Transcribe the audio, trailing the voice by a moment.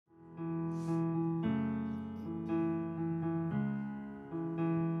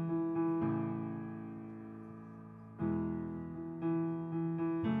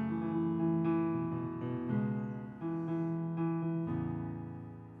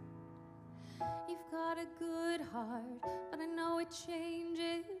got a good heart, but I know it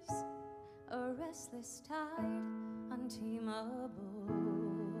changes. A restless tide, untamable.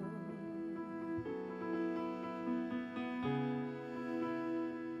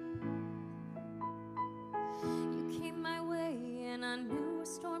 You came my way and I knew a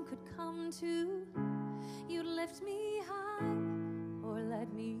storm could come too. You'd lift me high or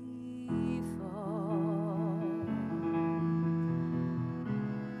let me fall.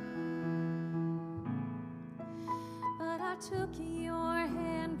 But I took your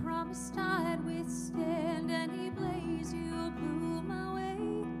hand, promised I'd withstand any blaze you blew my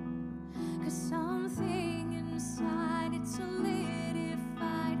way. 'Cause something inside, it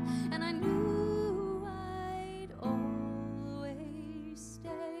solidified, and I knew I'd always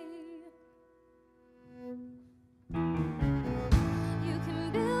stay. You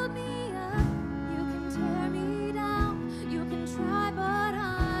can build me up, you can tear me down, you can try, but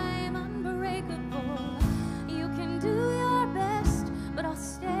I'm unbreakable. You can do your best, but I'll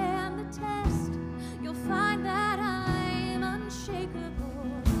stand the test. You'll find that I'm unshakable.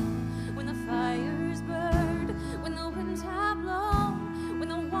 When the fire's burned, when the winds have blown, when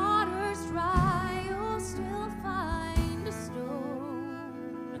the water's dry, you'll still find a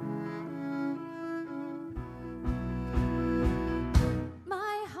stone.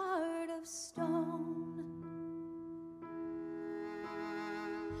 My heart of stone.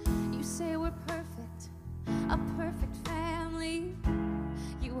 You say we're perfect, a perfect family.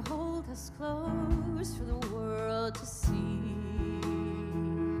 You hold us close for the world to see.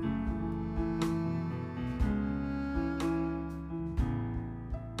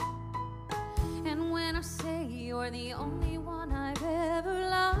 And when I say you're the only one I've ever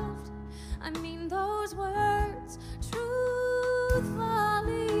loved, I mean those words truthfully.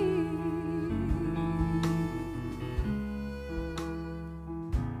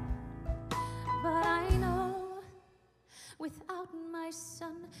 But I know without my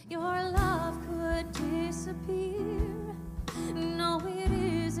son, your love could disappear. No, it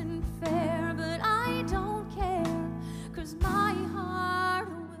isn't fair, but I don't care, 'cause my heart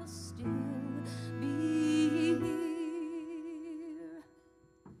will still be here.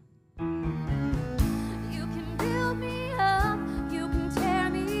 You can build me up, you can tear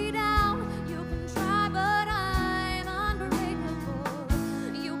me down, you can try, but I'm unbreakable.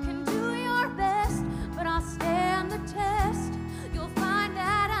 You can do your best, but I'll stand the test. You'll find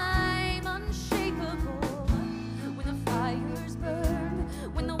that I'm unshakable. When the fires burn,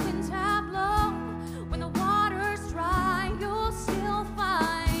 when the winds have blown, when the water's dry, you'll still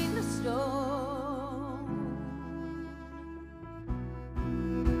find a stone.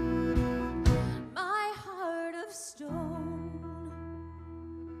 My heart of stone.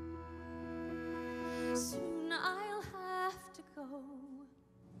 Soon I'll have to go.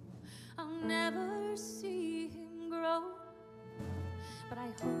 I'll never see him grow, but I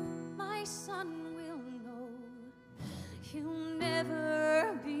hope my son will know he'll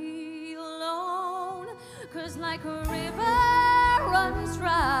never be alone. 'Cause like a river runs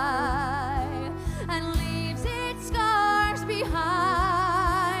dry and leaves its scars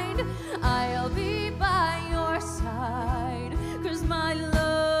behind, I'll be by your side, 'cause my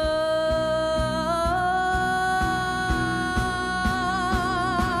love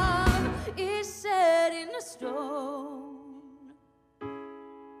is set in stone.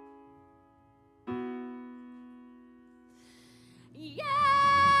 Yeah.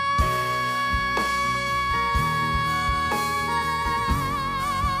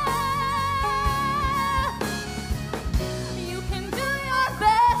 You can do your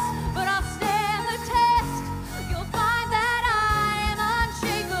best, but I'll stand the test. You'll find that I'm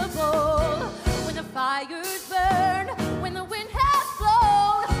unshakable. When the fires burn, when the wind has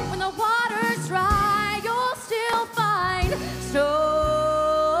blown, when the water's dry, you'll still find stone.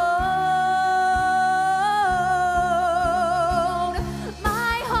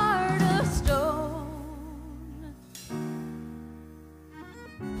 My heart of stone.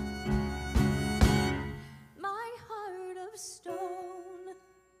 My heart of stone.